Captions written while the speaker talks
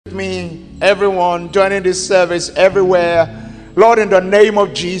me, everyone joining this service everywhere. Lord, in the name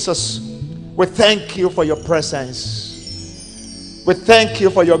of Jesus, we thank you for your presence. We thank you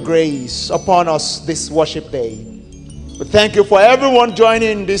for your grace upon us this worship day. We thank you for everyone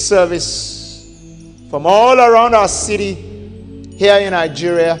joining this service from all around our city here in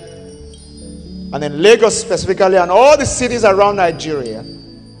Nigeria and in Lagos specifically, and all the cities around Nigeria,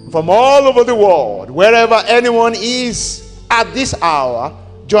 from all over the world, wherever anyone is at this hour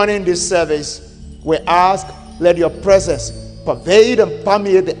joining this service. We ask, let your presence pervade and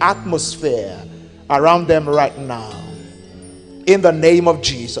permeate the atmosphere around them right now. In the name of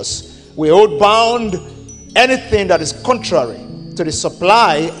Jesus, we hold bound anything that is contrary to the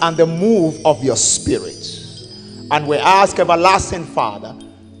supply and the move of your spirit. And we ask, everlasting Father,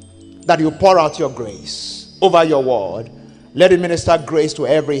 that you pour out your grace over your word. Let it minister grace to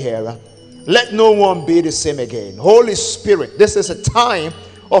every hearer. Let no one be the same again. Holy Spirit, this is a time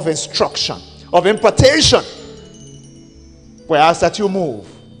of instruction, of impartation. We ask that you move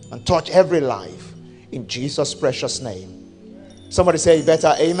and touch every life in Jesus' precious name. Somebody say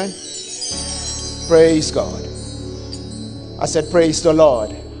better amen. Praise God. I said praise the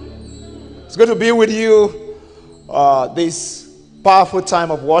Lord. It's good to be with you this powerful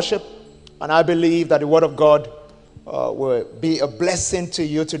time of worship, and I believe that the word of God will be a blessing to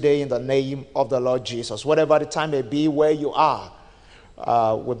you today in the name of the Lord Jesus. Whatever the time may be where you are,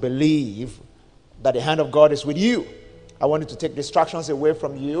 we believe that the hand of God is with you. I want you to take distractions away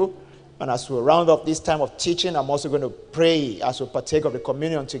from you. And as we round up this time of teaching, I'm also going to pray as we partake of the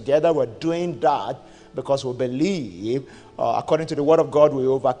communion together. We're doing that because we believe, according to the word of God, we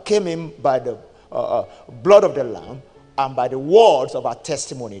overcame him by the blood of the Lamb and by the words of our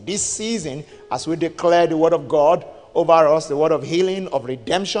testimony. This season, as we declare the word of God over us, the word of healing, of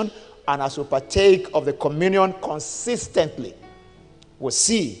redemption, and as we partake of the communion consistently, we'll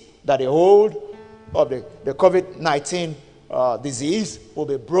see that the hold of the COVID-19 disease will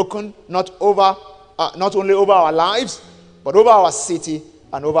be broken, not only over our lives, but over our city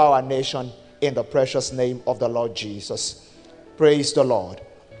and over our nation, in the precious name of the Lord Jesus. Praise the Lord.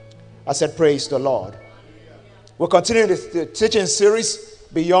 I said praise the Lord. We're continuing the teaching series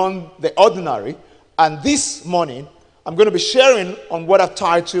Beyond the Ordinary, and this morning I'm going to be sharing on what I've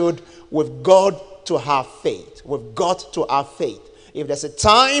titled, We've Got to Have Faith. We've got to have faith. If there's a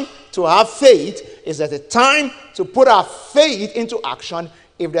time to have faith, is there a time to put our faith into action?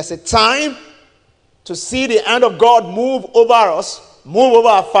 If there's a time to see the hand of God move over us, move over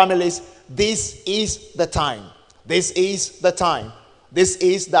our families, this is the time. This is the time. This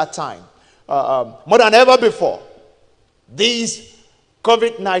is that time. More than ever before, this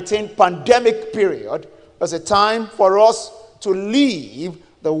COVID-19 pandemic period was a time for us to live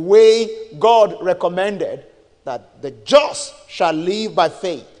the way God recommended, that the just shall live by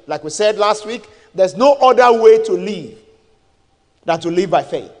faith. Like we said last week, there's no other way to live than to live by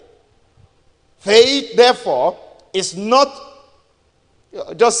faith. Faith, therefore, is not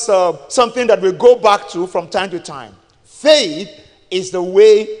just something that we go back to from time to time. Faith is the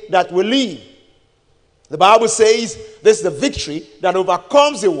way that we live. The Bible says this is the victory that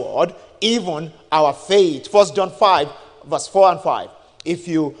overcomes the world, even our faith. 1 John 5, verse 4 and 5. If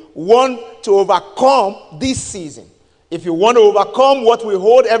you want to overcome this season, if you want to overcome what will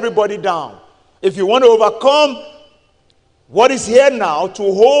hold everybody down, if you want to overcome what is here now to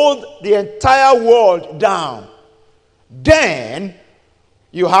hold the entire world down, then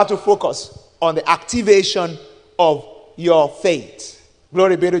you have to focus on the activation of your faith.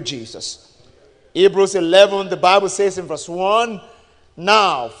 Glory be to Jesus. Hebrews 11, the Bible says in verse 1,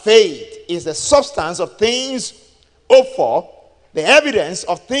 now faith is the substance of things hoped for, the evidence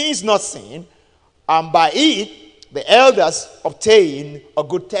of things not seen, and by it the elders obtain a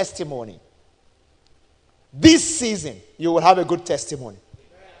good testimony. This season, you will have a good testimony.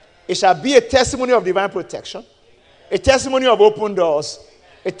 It shall be a testimony of divine protection, a testimony of open doors,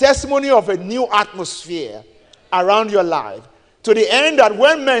 a testimony of a new atmosphere around your life, to the end that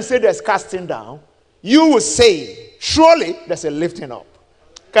when men say there's casting down, you will say, surely there's a lifting up.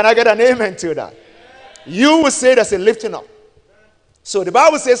 Can I get an amen to that? You will say there's a lifting up. So the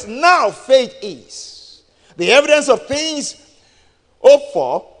Bible says, now faith is the evidence of things hoped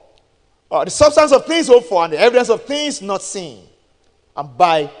for, the substance of things hoped for, and the evidence of things not seen. And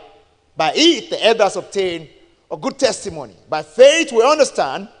by it, the elders obtain a good testimony. By faith, we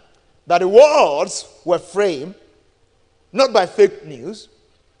understand that the worlds were framed not by fake news,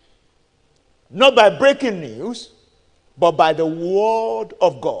 not by breaking news, but by the word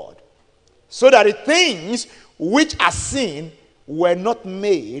of God. So that the things which are seen were not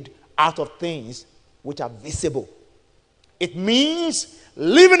made out of things which are visible. It means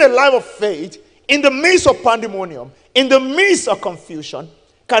living a life of faith in the midst of pandemonium, in the midst of confusion,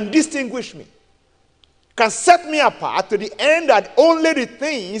 can distinguish me, can set me apart to the end that only the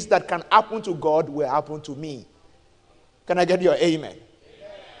things that can happen to God will happen to me. Can I get your amen?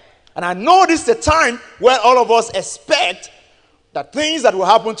 And I know this is the time where all of us expect that things that will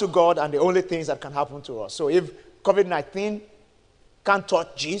happen to God are the only things that can happen to us. So if COVID-19 can't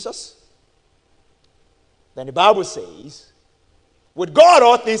touch Jesus, then the Bible says, with God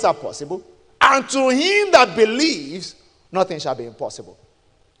all things are possible, and to him that believes, nothing shall be impossible.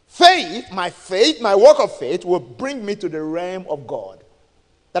 Faith, my work of faith will bring me to the realm of God.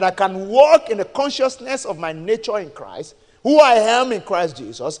 That I can walk in the consciousness of my nature in Christ, who I am in Christ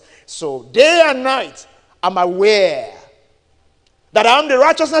Jesus. So day and night, I'm aware that I am the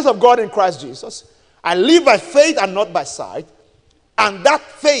righteousness of God in Christ Jesus. I live by faith and not by sight. And that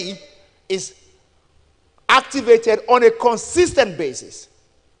faith is activated on a consistent basis.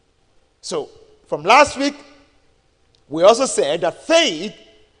 So, from last week, we also said that faith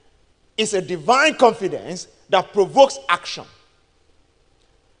is a divine confidence that provokes action.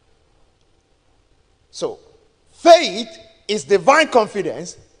 So, faith is divine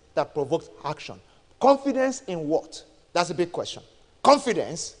confidence that provokes action. Confidence in what? That's a big question.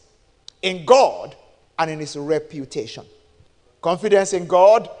 Confidence in God and in his reputation. Confidence in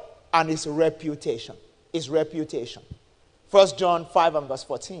God and his reputation. His reputation. 1 John 5 and verse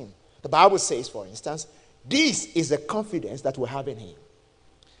 14. The Bible says, for instance, this is the confidence that we have in him.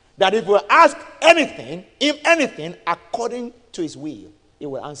 That if we ask anything, according to his will, he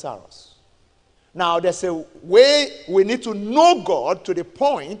will answer us. Now, there's a way we need to know God to the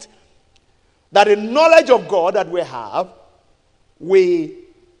point that the knowledge of God that we have, we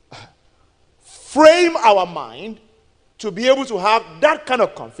frame our mind to be able to have that kind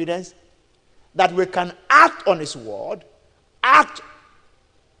of confidence that we can act on his word, act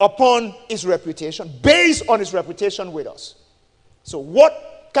upon his reputation, based on his reputation with us. So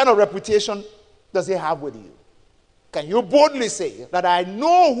what kind of reputation does he have with you? Can you boldly say that I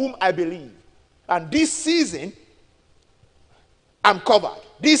know whom I believe, and this season I'm covered.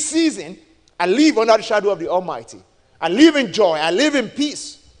 This season I live under the shadow of the Almighty. I live in joy. I live in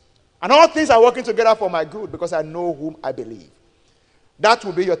peace. And all things are working together for my good because I know whom I believe. That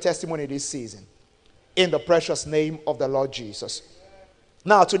will be your testimony this season. In the precious name of the Lord Jesus.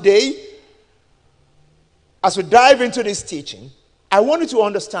 Now today, as we dive into this teaching, I want you to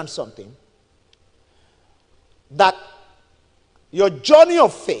understand something. That your journey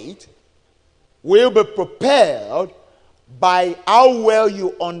of faith will be propelled by how well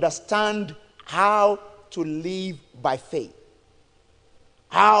you understand how to live by faith.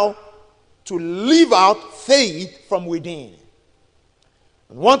 How to live out faith from within.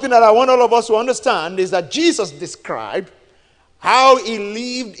 And one thing that I want all of us to understand is that Jesus described how he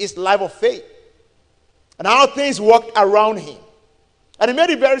lived his life of faith and how things worked around him. And he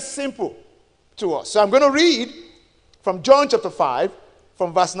made it very simple to us. So I'm going to read from John chapter 5,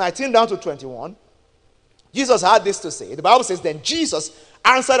 from verse 19 down to 21. Jesus had this to say. The Bible says, then Jesus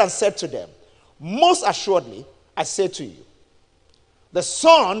answered and said to them, most assuredly, I say to you, the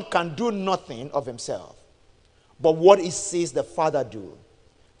Son can do nothing of himself, but what he sees the Father do.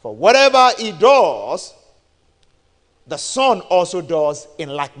 For whatever he does, the Son also does in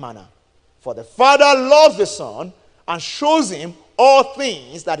like manner. For the Father loves the Son and shows him all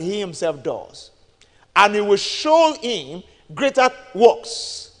things that he himself does. And he will show him greater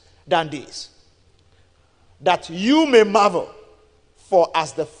works than these, that you may marvel. For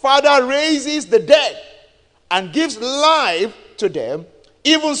as the Father raises the dead and gives life to them,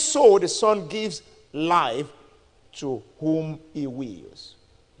 even so the Son gives life to whom he wills.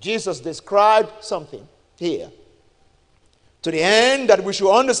 Jesus described something here to the end that we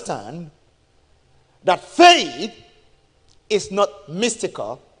should understand that faith is not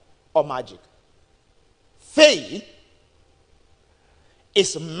mystical or magic. Faith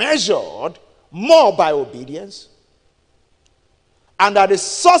is measured more by obedience, and that the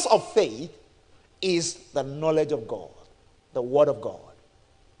source of faith is the knowledge of God, the Word of God.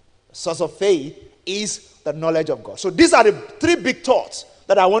 The source of faith is the knowledge of God. So these are the three big thoughts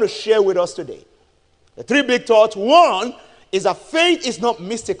that I want to share with us today. The three big thoughts. One is that faith is not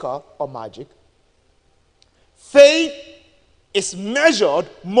mystical or magic. Faith is measured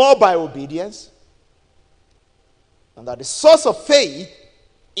more by obedience, and that the source of faith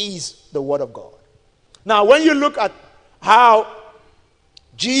is the Word of God. Now, when you look at how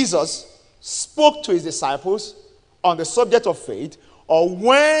Jesus spoke to his disciples on the subject of faith, or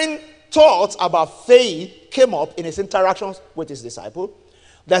when thoughts about faith came up in his interactions with his disciples,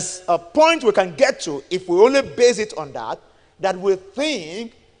 there's a point we can get to if we only base it on that, that we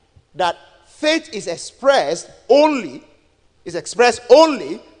think that faith is expressed only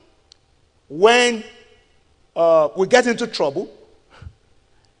when we get into trouble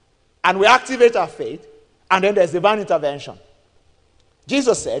and we activate our faith, and then there's divine intervention.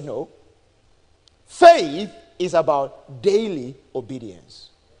 Jesus said, no. Faith is about daily obedience.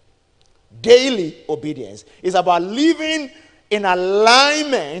 Daily obedience is about living in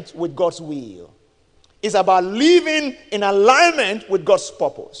alignment with God's will. It's about living in alignment with God's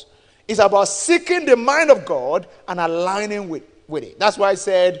purpose. It's about seeking the mind of God and aligning with it. That's why I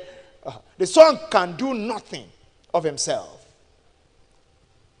said the Son can do nothing of himself.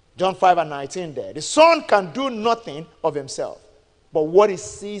 John 5:19 there. The Son can do nothing of himself, but what he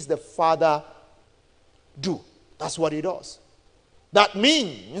sees the Father do, that's what he does. That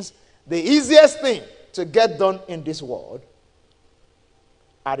means the easiest thing to get done in this world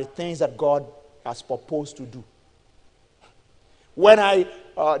are the things that God has proposed to do. When I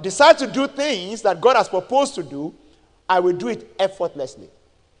decide to do things that God has proposed to do, I will do it effortlessly.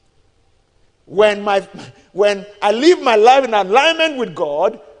 When I live my life in alignment with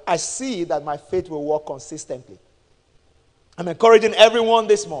God, I see that my faith will work consistently. I'm encouraging everyone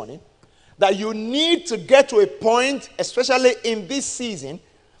this morning that you need to get to a point, especially in this season,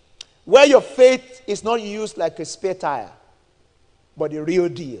 where your faith is not used like a spare tire, but the real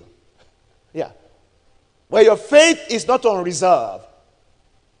deal. Yeah. Where your faith is not on reserve,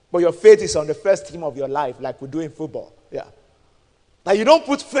 but your faith is on the first team of your life, like we do in football. Yeah. That you don't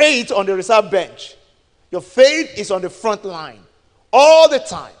put faith on the reserve bench. Your faith is on the front line. All the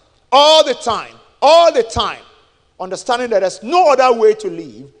time. All the time. All the time. Understanding that there's no other way to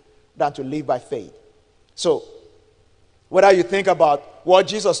live than to live by faith. So, whether you think about what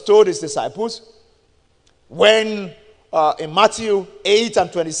Jesus told his disciples, when in Matthew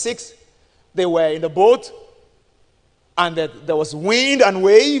 8:26, they were in the boat, and there was wind and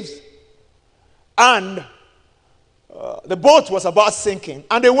waves, and the boat was about sinking,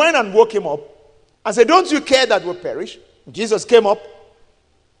 and they went and woke him up and said, "Don't you care that we perish?" Jesus came up.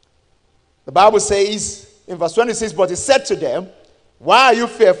 The Bible says in verse 26, but he said to them, "Why are you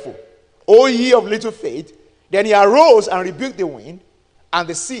fearful, O ye of little faith?" Then he arose and rebuked the wind and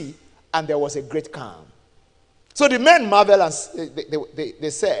the sea, and there was a great calm. So the men marveled, and they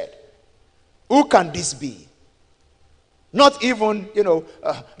said, "Who can this be? Not even,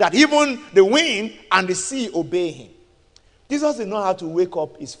 that even the wind and the sea obey him." Jesus did not have to wake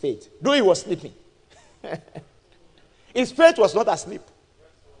up his faith, though he was sleeping. His faith was not asleep.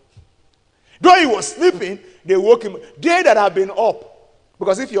 Though he was sleeping, they woke him. They that have been up,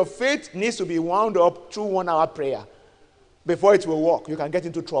 because if your faith needs to be wound up through 1 hour prayer before it will work, you can get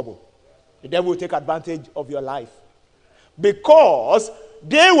into trouble. The devil will take advantage of your life. Because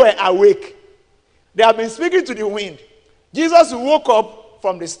they were awake. They have been speaking to the wind. Jesus woke up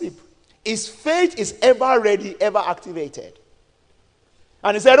from the sleep. His faith is ever ready, ever activated.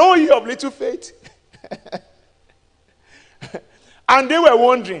 And he said, "Oh, you of little faith." And they were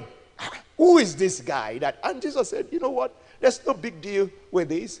wondering, who is this guy? And Jesus said, "You know what? There's no big deal with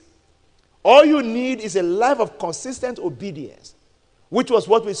this. All you need is a life of consistent obedience," which was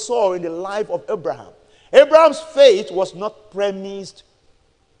what we saw in the life of Abraham. Abraham's faith was not premised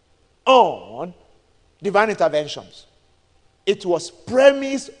on divine interventions. It was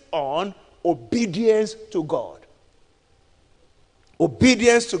premised on obedience to God.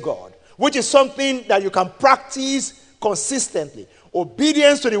 Obedience to God, which is something that you can practice consistently.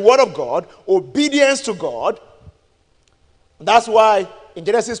 Obedience to the word of God, obedience to God. That's why in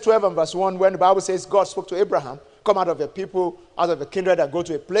Genesis 12 and verse 1, when the Bible says God spoke to Abraham, "Come out of your people, out of the kindred, and go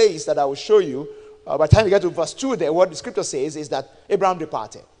to a place that I will show you." By the time you get to verse 2 there, what the scripture says is that Abraham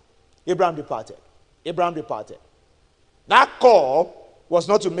departed. Abraham departed. Abraham departed. That call was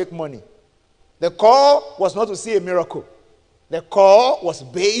not to make money. The call was not to see a miracle. The call was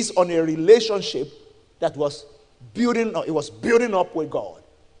based on a relationship that was building up. It was building up with God.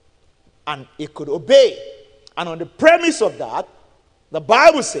 And it could obey. And on the premise of that, the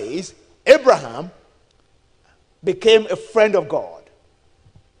Bible says Abraham became a friend of God.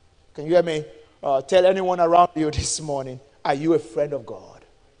 Can you hear me? Tell anyone around you this morning, are you a friend of God?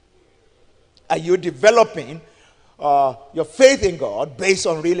 Are you developing your faith in God based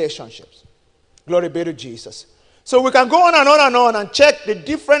on relationships? Glory be to Jesus. So we can go on and on and on and check the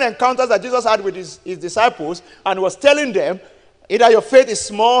different encounters that Jesus had with his disciples, and was telling them, either your faith is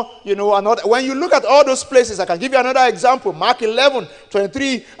small, or not. When you look at all those places, I can give you another example. Mark 11,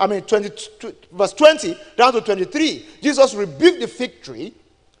 verse 20 down to 23. Jesus rebuked the fig tree,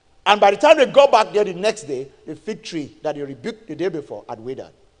 and by the time they got back there the next day, the fig tree that he rebuked the day before had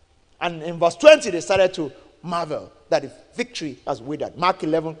withered. And in verse 20, they started to marvel that the victory has withered. Mark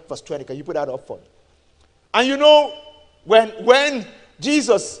 11, verse 20. Can you put that up for me? And you know, when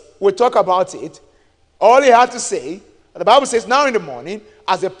Jesus will talk about it, all he had to say, the Bible says, now in the morning,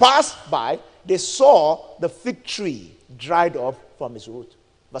 as they passed by, they saw the fig tree dried up from its root.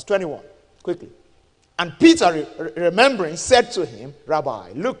 Verse 21, quickly. And Peter, remembering, said to him,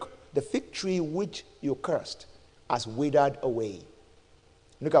 Rabbi, look, the fig tree which you cursed has withered away.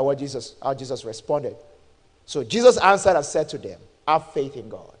 Look at how Jesus responded. So Jesus answered and said to them, have faith in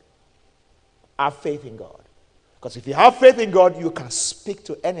God. Have faith in God. Because if you have faith in God, you can speak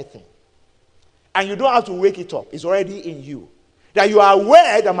to anything. And you don't have to wake it up. It's already in you. That you are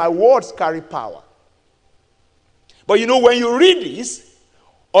aware that my words carry power. But you know, when you read this,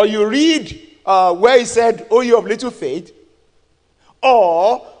 or you read where he said, oh, you of little faith,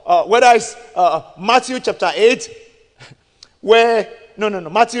 or whether it's Matthew chapter 8,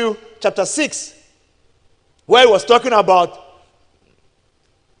 Matthew chapter 6, where he was talking about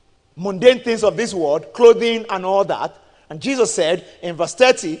mundane things of this world, clothing and all that. And Jesus said in verse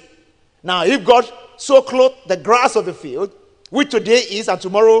 30, now if God so clothed the grass of the field, which today is and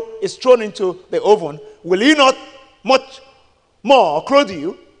tomorrow is thrown into the oven, will he not much more clothe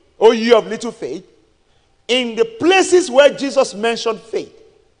you, O ye of little faith? In the places where Jesus mentioned faith,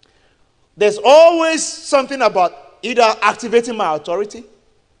 there's always something about either activating my authority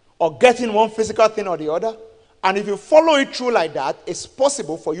or getting one physical thing or the other. And if you follow it through like that, it's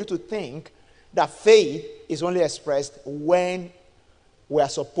possible for you to think that faith is only expressed when we are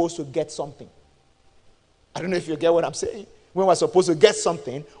supposed to get something. I don't know if you get what I'm saying. When we're supposed to get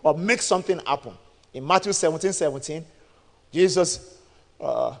something or make something happen. In Matthew 17, Jesus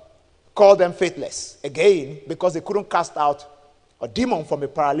called them faithless again because they couldn't cast out a demon from a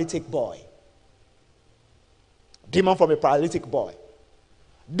paralytic boy. Demon from a paralytic boy.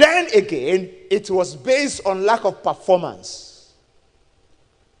 Then again, it was based on lack of performance.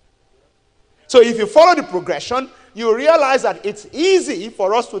 So if you follow the progression, you realize that it's easy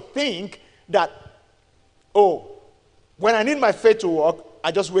for us to think that, oh, when I need my faith to work,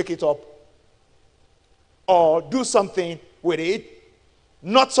 I just wake it up or do something with it,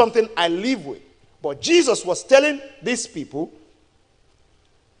 not something I live with. But Jesus was telling these people,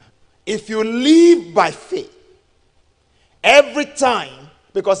 if you live by faith, every time,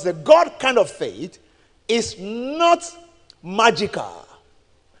 because the God kind of faith is not magical.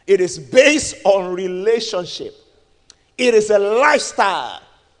 It is based on relationship. It is a lifestyle.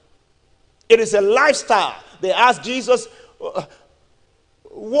 It is a lifestyle. They asked Jesus,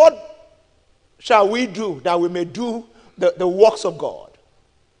 what shall we do that we may do the works of God?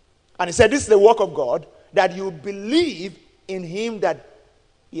 And he said, this is the work of God, that you believe in him that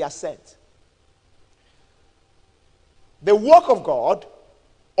he has sent. The work of God,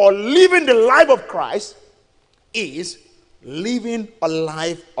 or living the life of Christ, is living a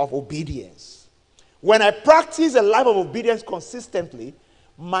life of obedience. When I practice a life of obedience consistently,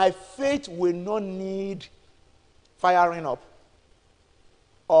 my faith will not need firing up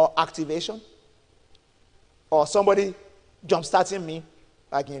or activation or somebody jump-starting me,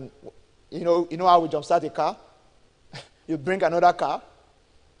 like in, you know how we jump-start a car? You bring another car,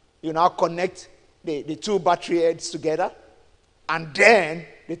 you now connect the two battery heads together, and then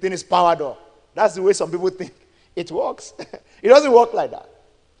the thing is powered up. That's the way some people think it works. It doesn't work like that.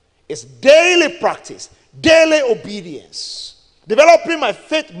 It's daily practice, daily obedience, developing my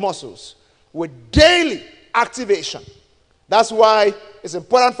faith muscles with daily activation. That's why it's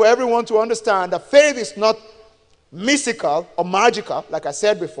important for everyone to understand that faith is not mystical or magical, like I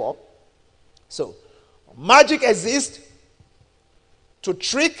said before. So, magic exists to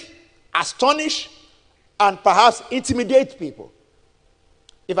trick, astonish, and perhaps intimidate people.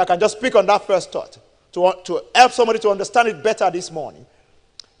 If I can just speak on that first thought, to help somebody to understand it better this morning,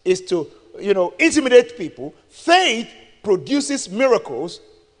 is to, intimidate people. Faith produces miracles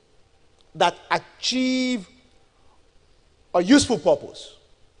that achieve a useful purpose.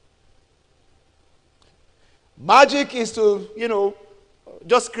 Magic is to,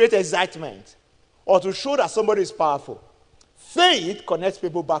 just create excitement or to show that somebody is powerful. Faith connects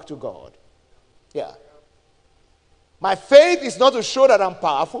people back to God. Yeah. My faith is not to show that I'm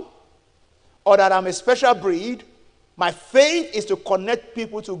powerful or that I'm a special breed. My faith is to connect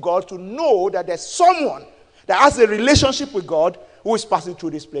people to God, to know that there's someone that has a relationship with God who is passing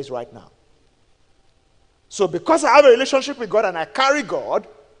through this place right now. So because I have a relationship with God and I carry God,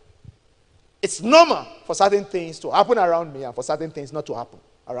 it's normal for certain things to happen around me and for certain things not to happen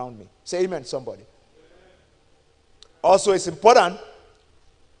around me. Say amen, somebody. Also, it's important,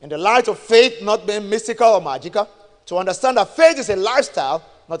 in the light of faith not being mystical or magical, to understand that faith is a lifestyle,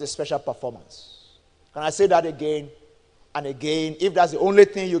 not a special performance. Can I say that again and again? If that's the only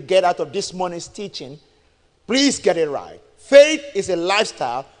thing you get out of this morning's teaching, please get it right. Faith is a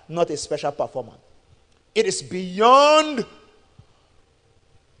lifestyle, not a special performance. It is beyond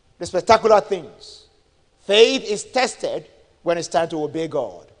the spectacular things. Faith is tested when it's time to obey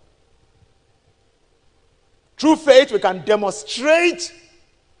God. Through faith, we can demonstrate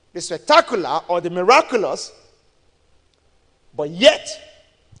the spectacular or the miraculous, but yet,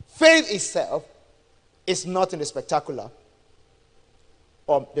 faith itself is not in the spectacular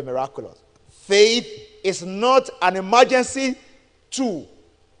or the miraculous. Faith is not an emergency tool.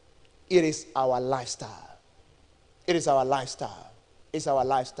 It is our lifestyle. It is our lifestyle. It's our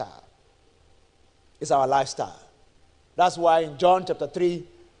lifestyle. It's our lifestyle. That's why in John chapter 3,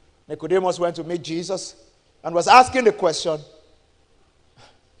 Nicodemus went to meet Jesus and was asking the question,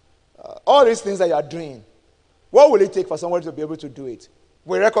 all these things that you are doing, what will it take for somebody to be able to do it?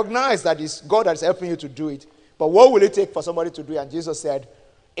 We recognize that it's God that is helping you to do it, but what will it take for somebody to do it? And Jesus said,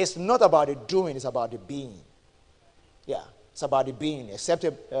 it's not about the doing, it's about the being. Yeah, it's about the being. He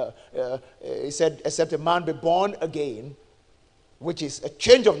said, except a man be born again, which is a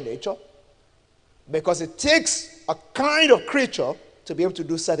change of nature, because it takes a kind of creature to be able to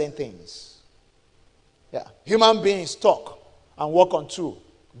do certain things. Yeah, human beings talk and walk on two.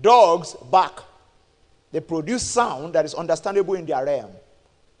 Dogs bark. They produce sound that is understandable in their realm.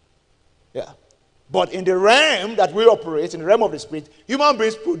 Yeah. But in the realm that we operate, in the realm of the spirit, human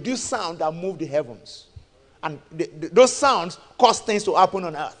beings produce sound that move the heavens. And those sounds cause things to happen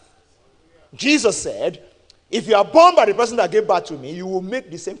on earth. Jesus said, if you are born by the person that gave birth to me, you will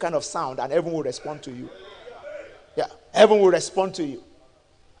make the same kind of sound and heaven will respond to you. Yeah, heaven will respond to you.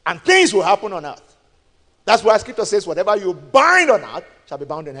 And things will happen on earth. That's why Scripture says, whatever you bind on earth shall be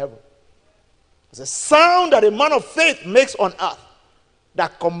bound in heaven. It's a sound that a man of faith makes on earth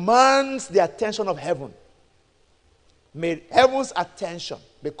that commands the attention of heaven. May heaven's attention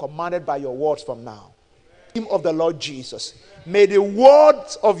be commanded by your words from now. In the name of the Lord Jesus, may the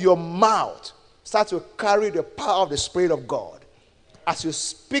words of your mouth start to carry the power of the Spirit of God as you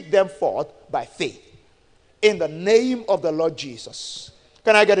speak them forth by faith. In the name of the Lord Jesus.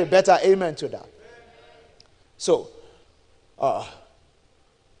 Can I get a better amen to that? So,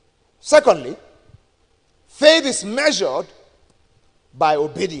 secondly, faith is measured by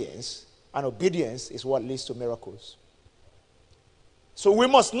obedience, and obedience is what leads to miracles. So we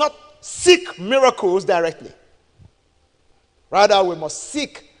must not seek miracles directly. Rather, we must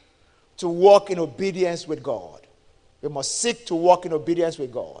seek to walk in obedience with God. We must seek to walk in obedience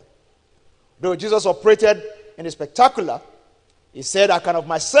with God. Though Jesus operated in the spectacular, he said, I can of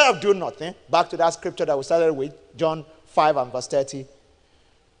myself do nothing. Back to that scripture that we started with, John 5 and verse 30.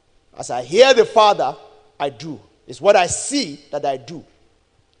 As I hear the Father, I do. It's what I see that I do.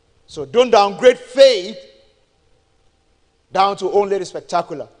 So don't downgrade faith down to only the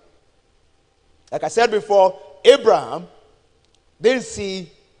spectacular. Like I said before, Abraham didn't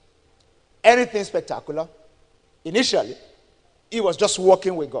see anything spectacular. Initially, he was just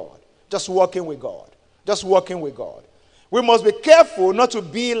walking with God. Just walking with God. Just walking with God. We must be careful not to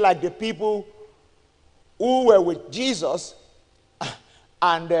be like the people who were with Jesus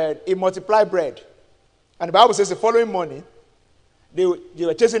and he multiplied bread. And the Bible says the following morning, they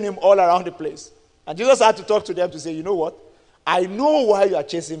were chasing him all around the place. And Jesus had to talk to them to say, you know what? I know why you are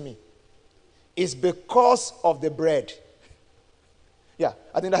chasing me. It's because of the bread. Yeah,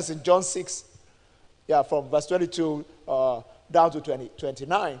 I think that's in John 6. Yeah, from verse 22 down to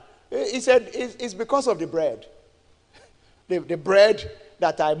 29. He said, it's because of the bread. The bread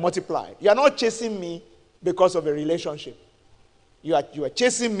that I multiplied. You are not chasing me because of a relationship. You are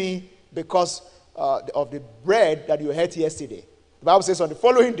chasing me because of the bread that you ate yesterday. The Bible says on the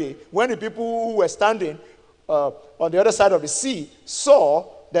following day, when the people who were standing on the other side of the sea saw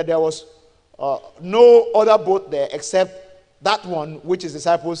that there was no other boat there except that one which his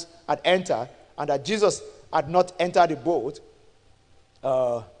disciples had entered, and that Jesus had not entered the boat.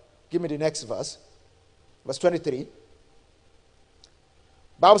 Give me the next verse. Verse 23.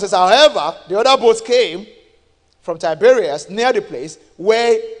 Bible says, however, the other boats came from Tiberias near the place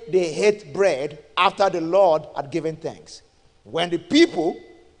where they ate bread after the Lord had given thanks. When the people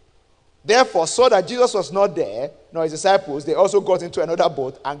therefore saw that Jesus was not there, nor his disciples, they also got into another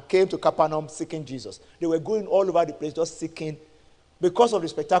boat and came to Capernaum seeking Jesus. They were going all over the place just seeking because of the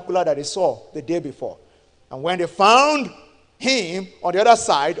spectacular that they saw the day before. And when they found him on the other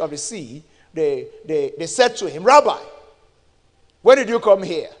side of the sea, they said to him, Rabbi, when did you come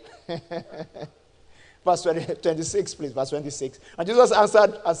here? Verse 26, please, verse 26. And Jesus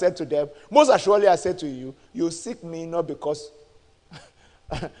answered and said to them, most assuredly I say to you, you seek me not because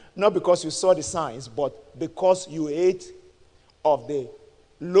Not because you saw the signs, but because you ate of the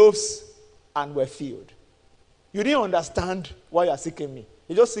loaves and were filled. You didn't understand why you are seeking me.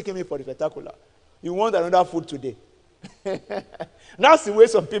 You're just seeking me for the spectacular. You want another food today. That's the way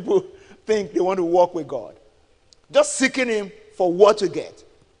some people think they want to walk with God. Just seeking him for what to get.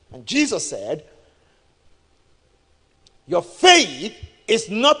 And Jesus said, your faith is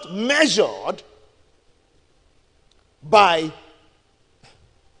not measured by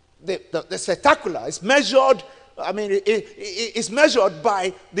the spectacular. It's measured, it's measured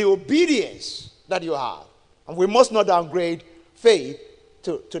by the obedience that you have. And we must not downgrade faith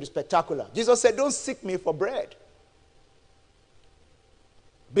to the spectacular. Jesus said, don't seek me for bread.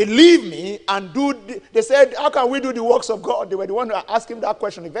 Believe me and do. They said, how can we do the works of God? They were the one to ask him that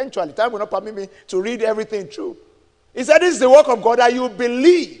question eventually. Time will not permit me to read everything through. He said, this is the work of God, that you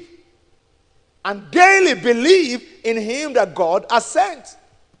believe and daily believe in him that God has sent.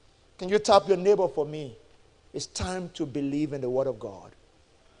 Can you tap your neighbor for me? It's time to believe in the word of God.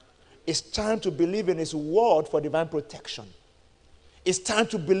 It's time to believe in his word for divine protection. It's time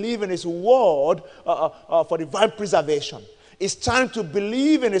to believe in his word for divine preservation. It's time to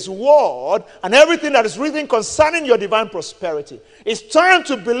believe in his word and everything that is written concerning your divine prosperity. It's time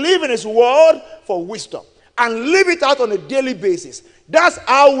to believe in his word for wisdom and live it out on a daily basis. That's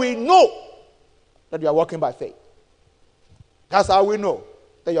how we know that you are walking by faith. That's how we know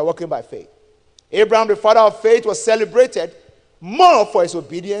that you are walking by faith. Abraham, the father of faith, was celebrated more for his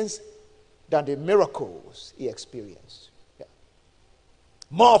obedience than the miracles he experienced. Yeah.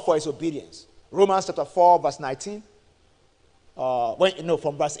 More for his obedience. Romans chapter 4, verse 19.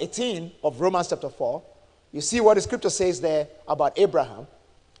 From verse 18 of Romans chapter 4, you see what the scripture says there about Abraham.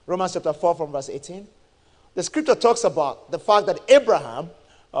 Romans chapter 4 from verse 18. The scripture talks about the fact that Abraham,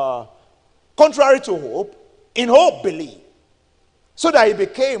 contrary to hope, in hope believed, so that he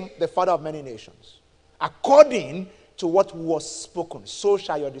became the father of many nations. According to what was spoken, so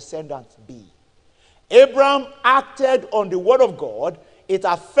shall your descendants be. Abraham acted on the word of God. It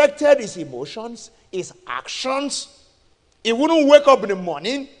affected his emotions, his actions. He wouldn't wake up in the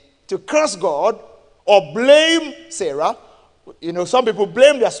morning to curse God or blame Sarah. Some people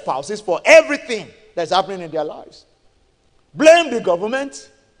blame their spouses for everything that's happening in their lives. Blame the government.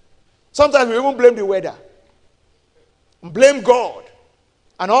 Sometimes we even blame the weather. Blame God.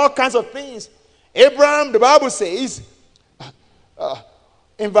 And all kinds of things. Abraham, the Bible says,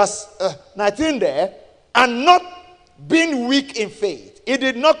 in verse 19 there, and not being weak in faith, he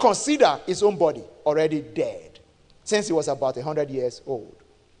did not consider his own body already dead, since he was about 100 years old.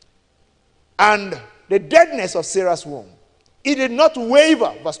 And the deadness of Sarah's womb, he did not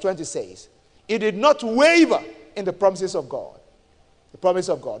waver, verse 20 says, he did not waver in the promises of God. The promise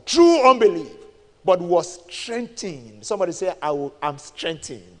of God. True unbelief, but was strengthened. Somebody say, I'm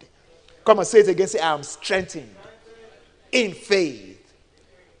strengthened. Come and say it again. Say, I am strengthened in faith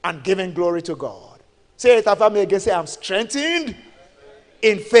and giving glory to God. Say it after me again. Say, I'm strengthened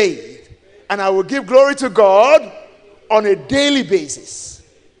in faith and I will give glory to God on a daily basis.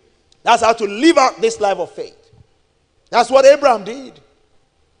 That's how to live out this life of faith. That's what Abraham did.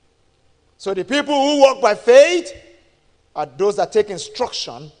 So the people who walk by faith are those that take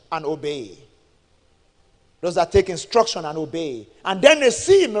instruction and obey. Those that take instruction and obey. And then they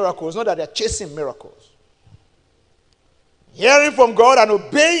see miracles, not that they're chasing miracles. Hearing from God and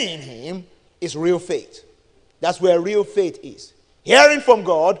obeying him is real faith. That's where real faith is. Hearing from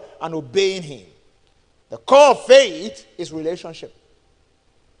God and obeying him. The core of faith is relationship.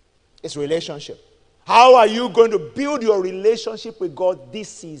 It's relationship. How are you going to build your relationship with God this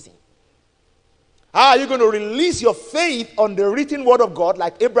season? How are you going to release your faith on the written word of God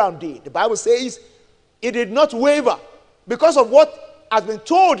like Abraham did? The Bible says he did not waver because of what has been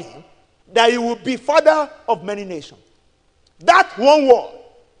told him that he will be father of many nations. That one word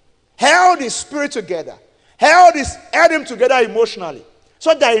held his spirit together, held him together emotionally,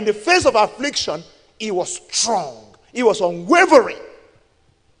 so that in the face of affliction, he was strong. He was unwavering.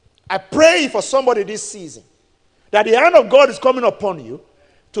 I pray for somebody this season that the hand of God is coming upon you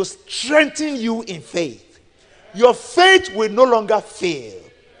to strengthen you in faith. Your faith will no longer fail.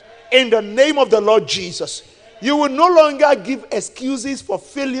 In the name of the Lord Jesus, you will no longer give excuses for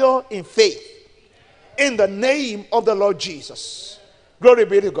failure in faith. In the name of the Lord Jesus. Glory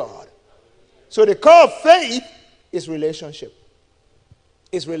be to God. So the core of faith is relationship.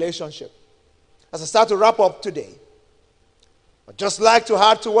 Is relationship. As I start to wrap up today, I'd just like to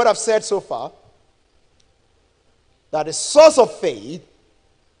add to what I've said so far, that the source of faith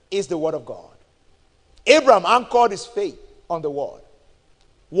is the word of God. Abraham anchored his faith on the word.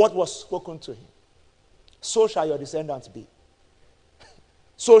 What was spoken to him. So shall your descendants be.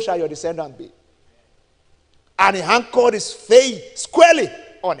 so shall your descendant be. And he anchored his faith squarely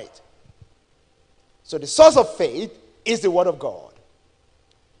on it. So the source of faith is the word of God.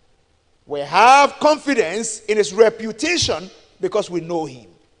 We have confidence in his reputation because we know him.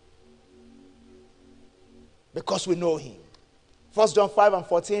 Because we know him. 1 John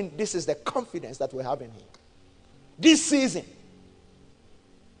 5:14, this is the confidence that we have in him. This season,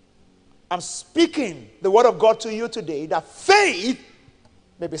 I'm speaking the word of God to you today, that faith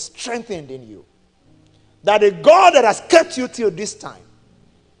may be strengthened in you. That the God that has kept you till this time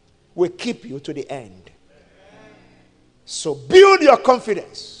will keep you to the end. So build your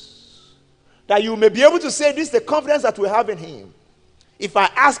confidence, that you may be able to say, this is the confidence that we have in him. If I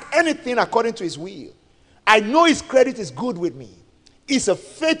ask anything according to his will, I know his credit is good with me. He's a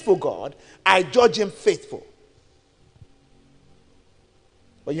faithful God. I judge him faithful.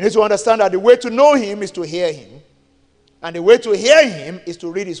 But you need to understand that the way to know him is to hear him. And the way to hear him is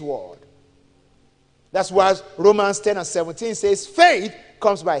to read his word. That's why Romans 10:17 says, faith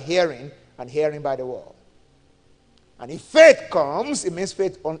comes by hearing, and hearing by the word. And if faith comes, it means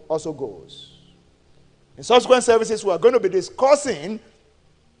faith also goes. In subsequent services, we are going to be discussing,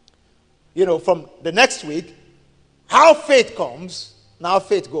 from the next week, how faith comes, now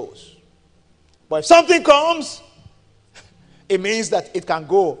faith goes. But if something comes, it means that it can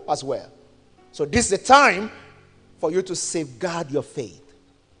go as well. So this is the time for you to safeguard your faith.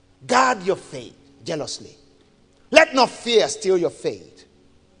 Guard your faith jealously. Let not fear steal your faith.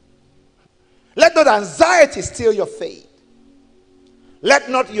 Let not anxiety steal your faith. Let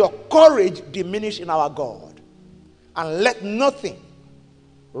not your courage diminish in our God. And let nothing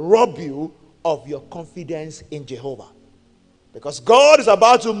rob you of your confidence in Jehovah. Because God is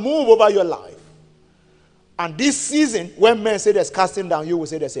about to move over your life. And this season, when men say there's casting down, you will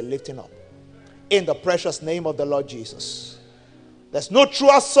say there's a lifting up. In the precious name of the Lord Jesus. There's no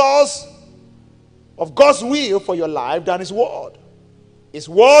truer source of God's will for your life than his word. His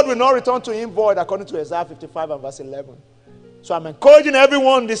word will not return to him void, according to Isaiah 55:11. So I'm encouraging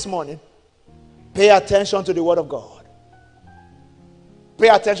everyone this morning, pay attention to the word of God. Pay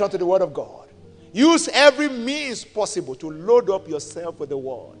attention to the word of God. Use every means possible to load up yourself with the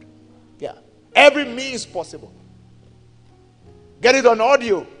word. Yeah. Every means possible. Get it on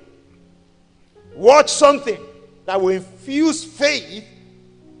audio. Watch something that will infuse faith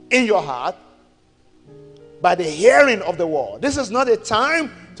in your heart by the hearing of the word. This is not a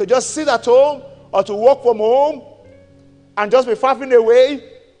time to just sit at home or to work from home and just be faffing away.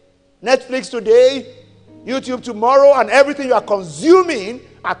 Netflix today, YouTube tomorrow, and everything you are consuming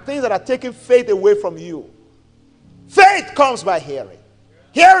are things that are taking faith away from you. Faith comes by hearing.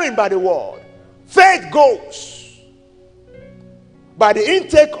 Hearing by the word. Faith goes by the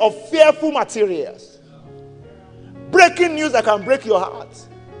intake of fearful materials. Breaking news that can break your heart.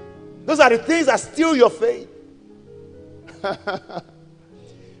 Those are the things that steal your faith.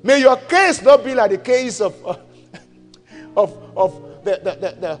 May your case not be like the case of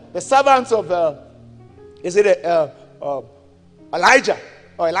the servants of Elijah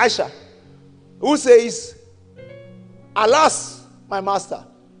or Elisha, who says, alas, my master,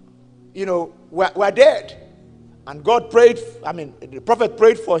 we're dead. And God prayed, the prophet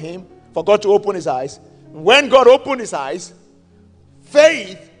prayed for him, for God to open his eyes. When God opened his eyes,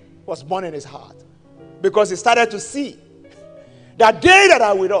 faith was born in his heart. Because he started to see that they that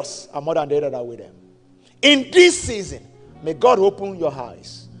are with us are more than they that are with them. In this season, may God open your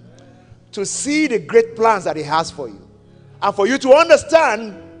eyes to see the great plans that he has for you. And for you to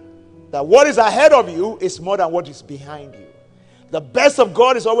understand that what is ahead of you is more than what is behind you. The best of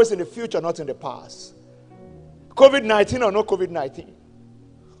God is always in the future, not in the past. COVID-19 or no COVID-19,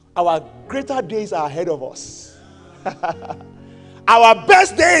 our greater days are ahead of us. Our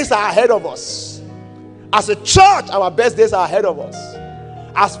best days are ahead of us. As a church, our best days are ahead of us.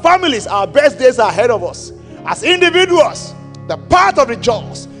 As families, our best days are ahead of us. As individuals, the path of the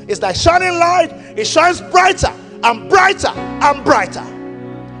just is like shining light. It shines brighter and brighter and brighter.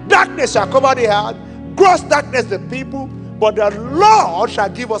 Darkness shall cover the earth, gross darkness the people, but the Lord shall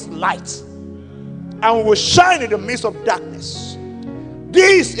give us light, and we will shine in the midst of darkness.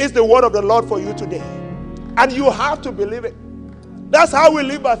 This is the word of the Lord for you today, and you have to believe it. That's how we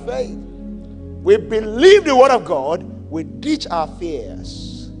live by faith. We believe the word of God, we ditch our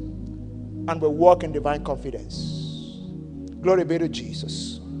fears, and we walk in divine confidence. Glory be to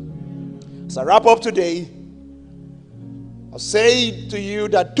Jesus. As I wrap up today, I'll say to you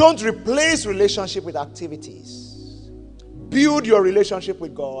that don't replace relationship with activities. Build your relationship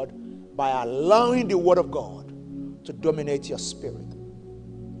with God by allowing the word of God to dominate your spirit.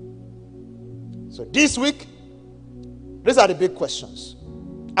 So this week, these are the big questions.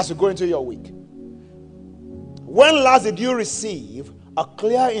 as you go into your week. When last did you receive a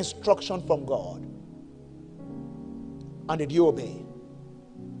clear instruction from God? And did you obey?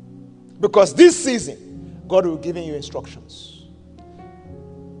 Because this season, God will be giving you instructions.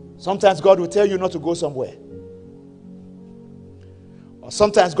 Sometimes God will tell you not to go somewhere. Or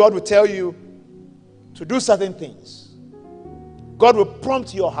sometimes God will tell you to do certain things. God will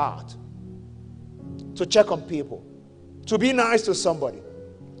prompt your heart to check on people, to be nice to somebody,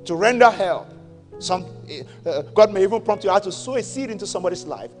 to render help. God may even prompt you to sow a seed into somebody's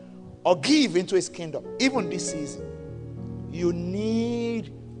life or give into his kingdom. Even this season, you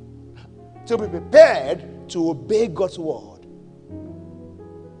need to be prepared to obey God's word.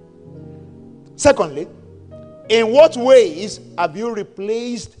 Secondly, in what ways have you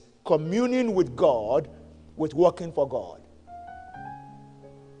replaced communing with God with working for God?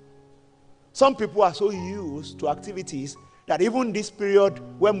 Some people are so used to activities that even this period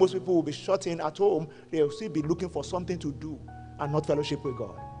where most people will be shut in at home, they will still be looking for something to do and not fellowship with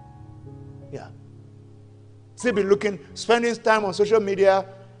God. Yeah. Still be looking, spending time on social media,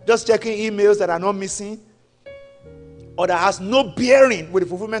 just checking emails that are not missing or that has no bearing with the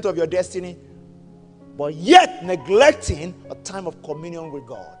fulfillment of your destiny, but yet neglecting a time of communion with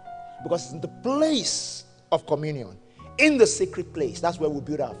God. Because it's in the place of communion, in the secret place, that's where we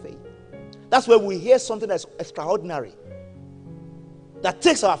build our faith. That's where we hear something that's extraordinary, that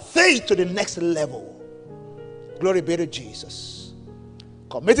takes our faith to the next level. Glory be to Jesus.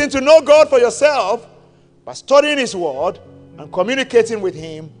 Committing to know God for yourself by studying his word and communicating with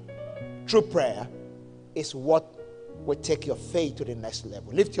him through prayer is what will take your faith to the next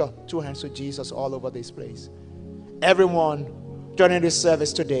level. Lift your two hands to Jesus all over this place. Everyone joining this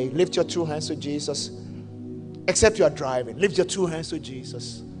service today, lift your two hands to Jesus. Except you are driving, lift your two hands to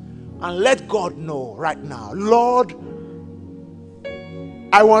Jesus and let God know right now, Lord,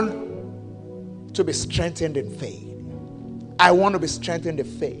 I want to be strengthened in faith. I want to be strengthened in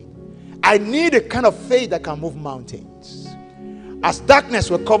faith. I need a kind of faith that can move mountains. As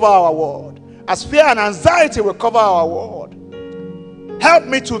darkness will cover our world, as fear and anxiety will cover our world, help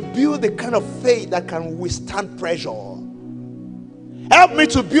me to build the kind of faith that can withstand pressure. Help me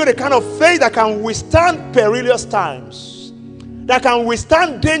to build a kind of faith that can withstand perilous times, that can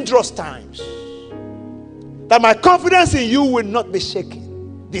withstand dangerous times, that my confidence in you will not be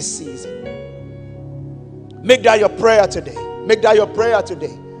shaken this season. Make that your prayer today. Make that your prayer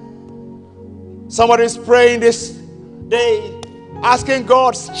today. Somebody is praying this day, asking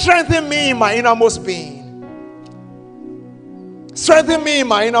God, strengthen me in my innermost being. Strengthen me in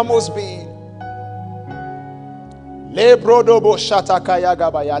my innermost being. Lift your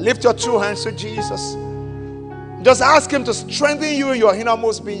two hands to Jesus. Just ask him to strengthen you in your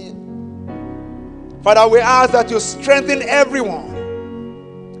innermost being. Father, we ask that you strengthen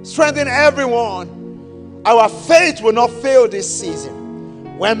everyone. Strengthen everyone. Our faith will not fail this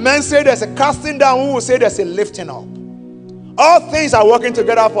season. When men say there's a casting down, we will say there's a lifting up. All things are working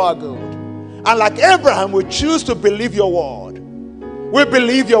together for our good. And like Abraham, we choose to believe your word. We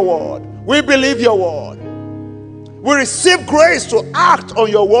believe your word. We believe your word. We receive grace to act on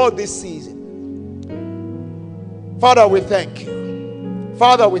your word this season. Father, we thank you.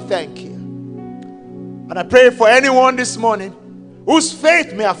 Father, we thank you. And I pray for anyone this morning whose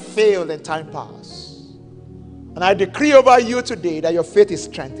faith may have failed in time past. And I decree over you today that your faith is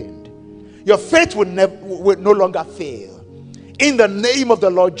strengthened. Your faith will no longer fail. In the name of the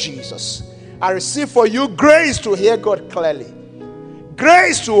Lord Jesus, I receive for you grace to hear God clearly,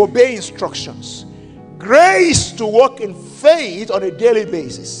 grace to obey instructions, grace to walk in faith on a daily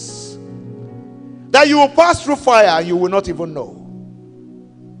basis, that you will pass through fire and you will not even know.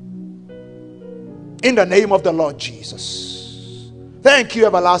 In the name of the Lord Jesus. Thank you,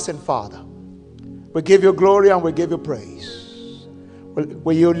 everlasting Father. We give you glory and we give you praise.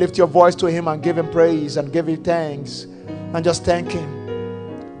 Will you lift your voice to him and give him praise and give him thanks and just thank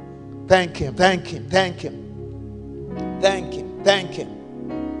him. Thank him, thank him, thank him. Thank him, thank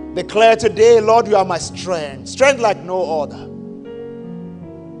him. Declare today, Lord, you are my strength. Strength like no other.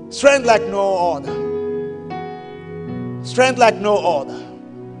 Strength like no other. Strength like no other.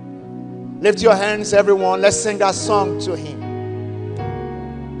 Lift your hands, everyone. Let's sing that song to him.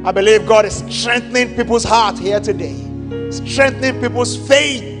 I believe God is strengthening people's heart here today. Strengthening people's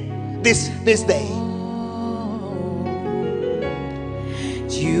faith this day.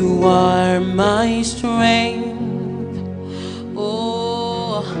 You are my strength.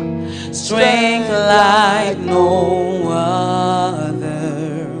 Oh, strength like no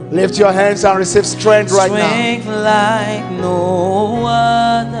other. Lift your hands and receive strength right now. Strength like no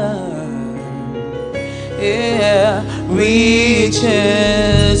other. Yeah,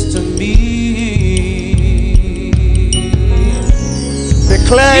 reaches to me.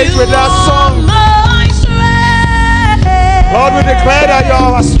 Declare it with that song. Lord, we declare that you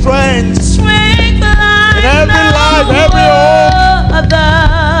are our strength. In every life, every home,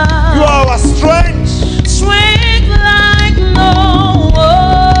 you are our strength. Strength like no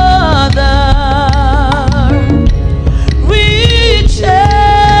other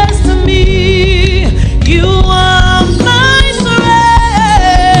reaches to me. You are my strength.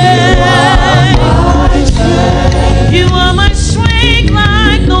 You are my strength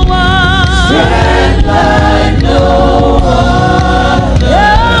like no other. Strength like no other.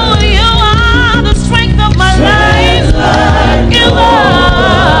 Oh, you are the strength of my life. You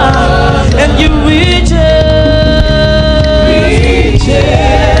are, and you reaches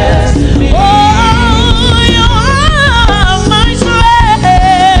me. Oh, you are my strength.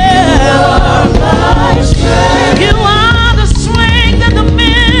 You are the strength in the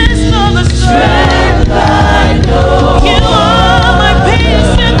midst of the strength. You are my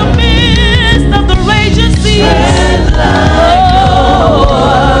peace in the midst of the raging sea.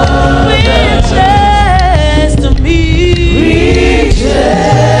 Oh, reaches to me.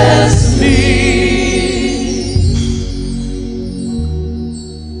 Reaches me.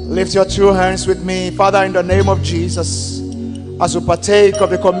 Lift your two hands with me. Father, in the name of Jesus, as we partake of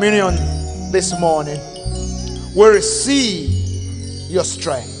the communion this morning, we receive your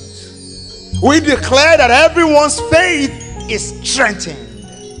strength. We declare that everyone's faith is strengthened.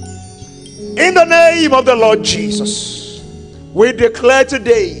 In the name of the Lord Jesus, we declare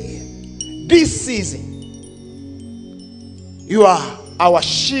today, this season, you are our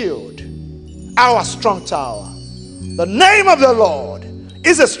shield, our strong tower. The name of the Lord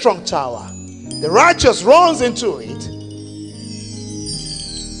is a strong tower. The righteous runs into it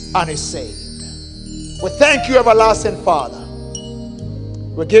and is saved. We thank you, everlasting Father.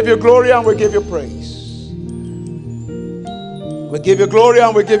 We give you glory and we give you praise. We give you glory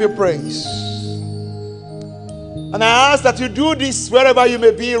and we give you praise. And I ask that you do this wherever you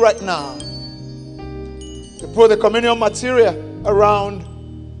may be right now. To put the communion material around,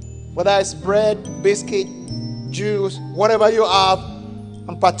 whether it's bread, biscuit, juice, whatever you have,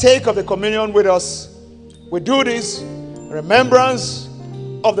 and partake of the communion with us. We do this in remembrance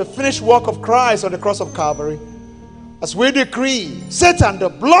of the finished work of Christ on the cross of Calvary. As we decree, Satan, the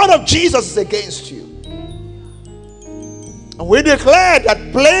blood of Jesus is against you. And we declare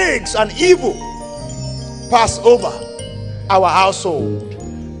that plagues and evil pass over our household,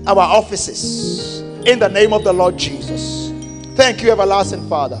 our offices, in the name of the Lord Jesus. Thank you, everlasting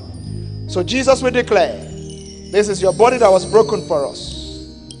Father. So Jesus, we declare, this is your body that was broken for us.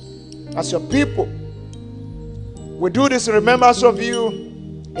 As your people, we do this in remembrance of you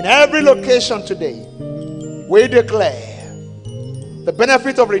in every location today. We declare the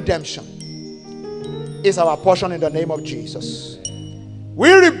benefit of redemption is our portion in the name of Jesus. We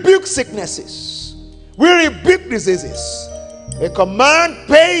rebuke sicknesses. We rebuke diseases. We command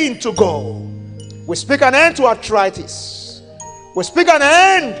pain to go. We speak an end to arthritis. We speak an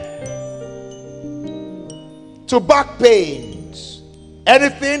end to back pains.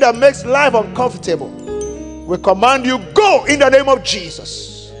 Anything that makes life uncomfortable, we command you, go in the name of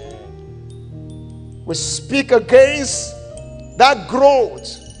Jesus. We speak against that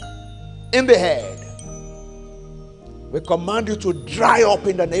growth in the head. We command you to dry up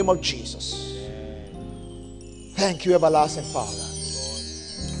in the name of Jesus. Thank you, everlasting Father.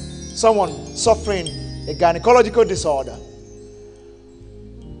 Someone suffering a gynecological disorder,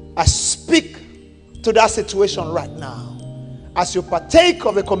 I speak to that situation right now. As you partake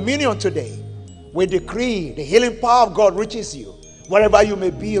of the communion today, we decree the healing power of God reaches you wherever you may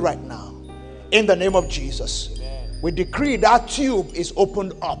be right now. In the name of Jesus. We decree that tube is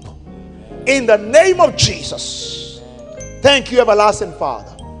opened up. In the name of Jesus. Thank you, everlasting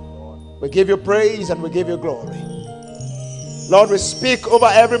Father. We give you praise and we give you glory. Lord, we speak over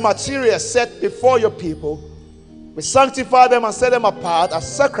every material set before your people. We sanctify them and set them apart as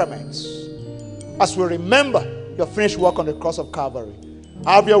sacraments. As we remember your finished work on the cross of Calvary.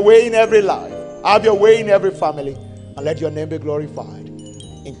 Have your way in every life. Have your way in every family. And let your name be glorified.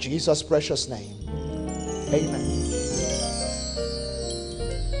 In Jesus' precious name. Amen.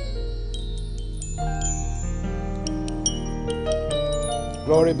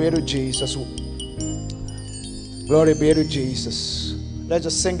 Glory be to Jesus. Glory be to Jesus. Let's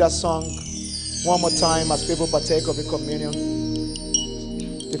just sing that song one more time as people partake of the communion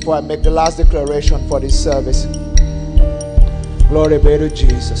before I make the last declaration for this service. Glory be to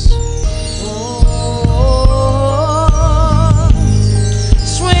Jesus.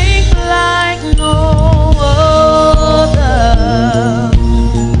 Strength like no other.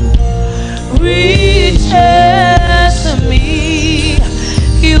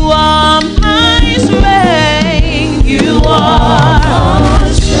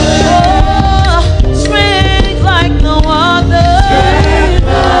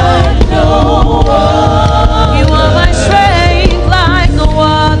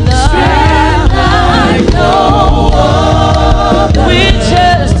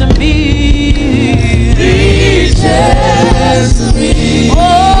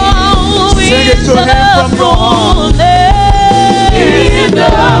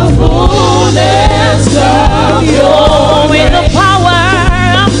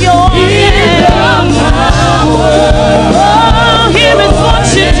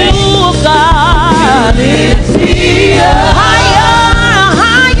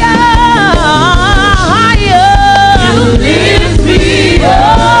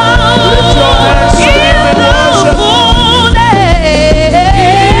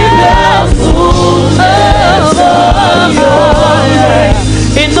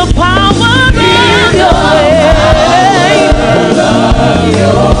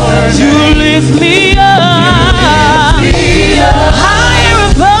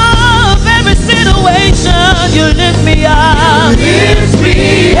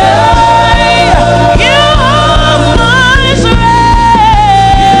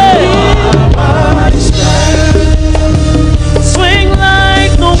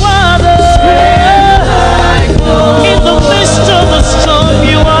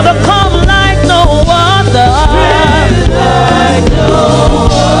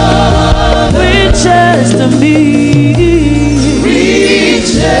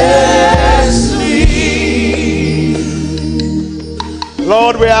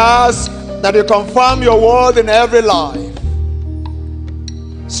 we ask that you confirm your word in every life.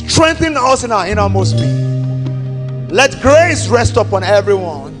 Strengthen us in our innermost being. Let grace rest upon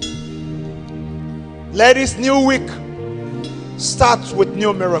everyone. Let this new week start with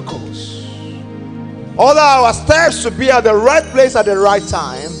new miracles. Order our steps to be at the right place at the right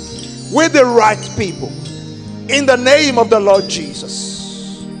time with the right people. In the name of the Lord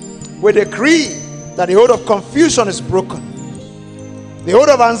Jesus, we decree that the hold of confusion is broken. The hold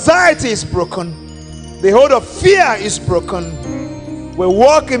of anxiety is broken. The hold of fear is broken. We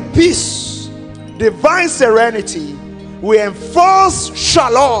walk in peace, divine serenity. We enforce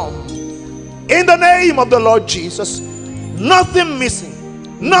shalom. In the name of the Lord Jesus, nothing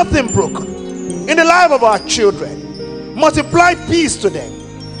missing, nothing broken. In the life of our children, multiply peace to them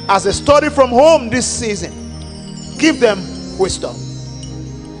as they study from home this season. Give them wisdom.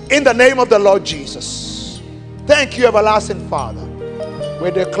 In the name of the Lord Jesus. Thank you, everlasting Father. We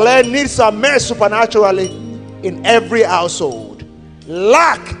declare needs are met supernaturally in every household.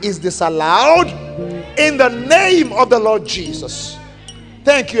 Lack is disallowed in the name of the Lord Jesus.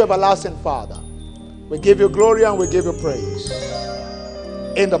 Thank you, everlasting Father. We give you glory and we give you praise.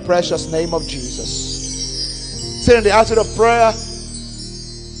 In the precious name of Jesus. Sit in the attitude of prayer.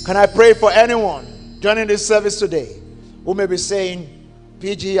 Can I pray for anyone joining this service today who may be saying,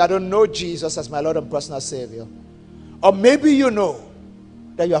 PG, I don't know Jesus as my Lord and personal Savior. Or maybe you know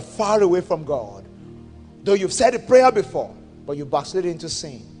that you are far away from God, though you've said a prayer before, but you backslid into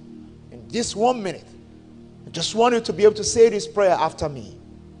sin. In this 1 minute, I just want you to be able to say this prayer after me.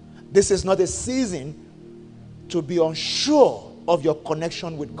 This is not a season to be unsure of your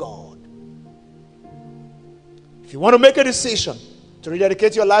connection with God. If you want to make a decision to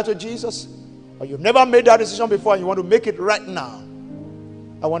rededicate your life to Jesus, or you've never made that decision before and you want to make it right now,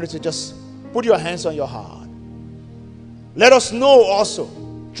 I want you to just put your hands on your heart. Let us know also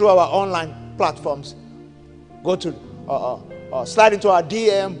through our online platforms. Go to slide into our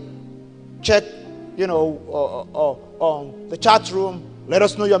DM, check, the chat room. Let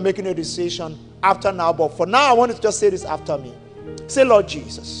us know you're making a decision after now. But for now, I want you to just say this after me. Say, Lord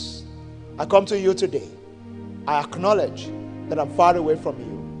Jesus, I come to you today. I acknowledge that I'm far away from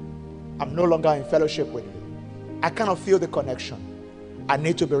you. I'm no longer in fellowship with you. I cannot feel the connection. I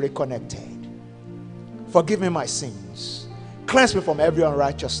need to be reconnected. Forgive me my sins. Cleanse me from every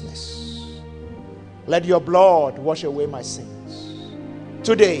unrighteousness. Let your blood wash away my sins.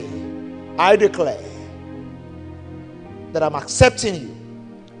 Today, I declare that I'm accepting you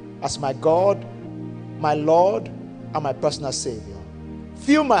as my God, my Lord, and my personal Savior.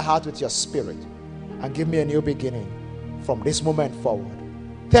 Fill my heart with your Spirit and give me a new beginning from this moment forward.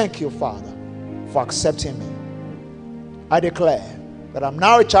 Thank you, Father, for accepting me. I declare that I'm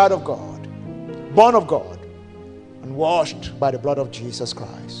now a child of God, born of God, and washed by the blood of Jesus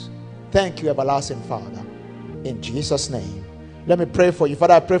Christ. Thank you, everlasting Father. In Jesus' name. Let me pray for you.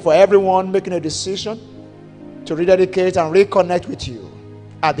 Father, I pray for everyone making a decision to rededicate and reconnect with you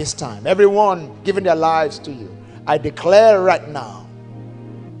at this time. Everyone giving their lives to you. I declare right now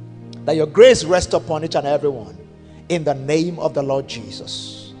that your grace rests upon each and every one. In the name of the Lord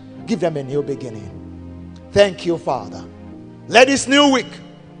Jesus. Give them a new beginning. Thank you, Father. Let this new week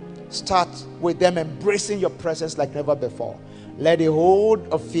start with them embracing your presence like never before. Let the hold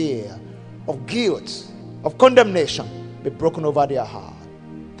of fear, of guilt, of condemnation be broken over their heart.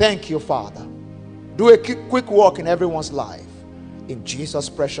 Thank you, Father. Do a quick walk in everyone's life. In Jesus'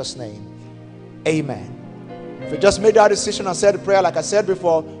 precious name. Amen. If you just made that decision and said a prayer, like I said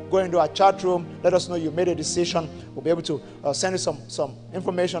before, go into our chat room. Let us know you made a decision. We'll be able to send you some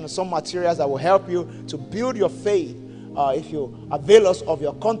information and some materials that will help you to build your faith. If you avail us of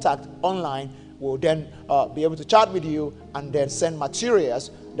your contact online, we'll then be able to chat with you and then send materials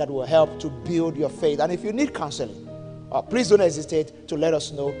that will help to build your faith. And if you need counseling, please don't hesitate to let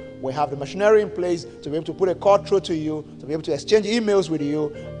us know. We have the machinery in place to be able to put a call through to you, to be able to exchange emails with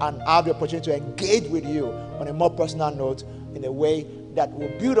you, and have the opportunity to engage with you on a more personal note in a way that will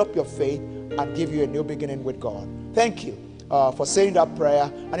build up your faith and give you a new beginning with God. Thank you for saying that prayer.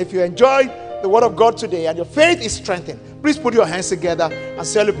 And if you enjoyed the word of God today and your faith is strengthened, please put your hands together and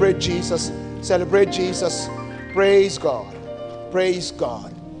celebrate Jesus. Celebrate Jesus. Praise God. Praise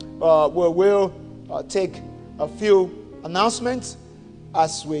God. We will take a few announcements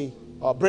as we bring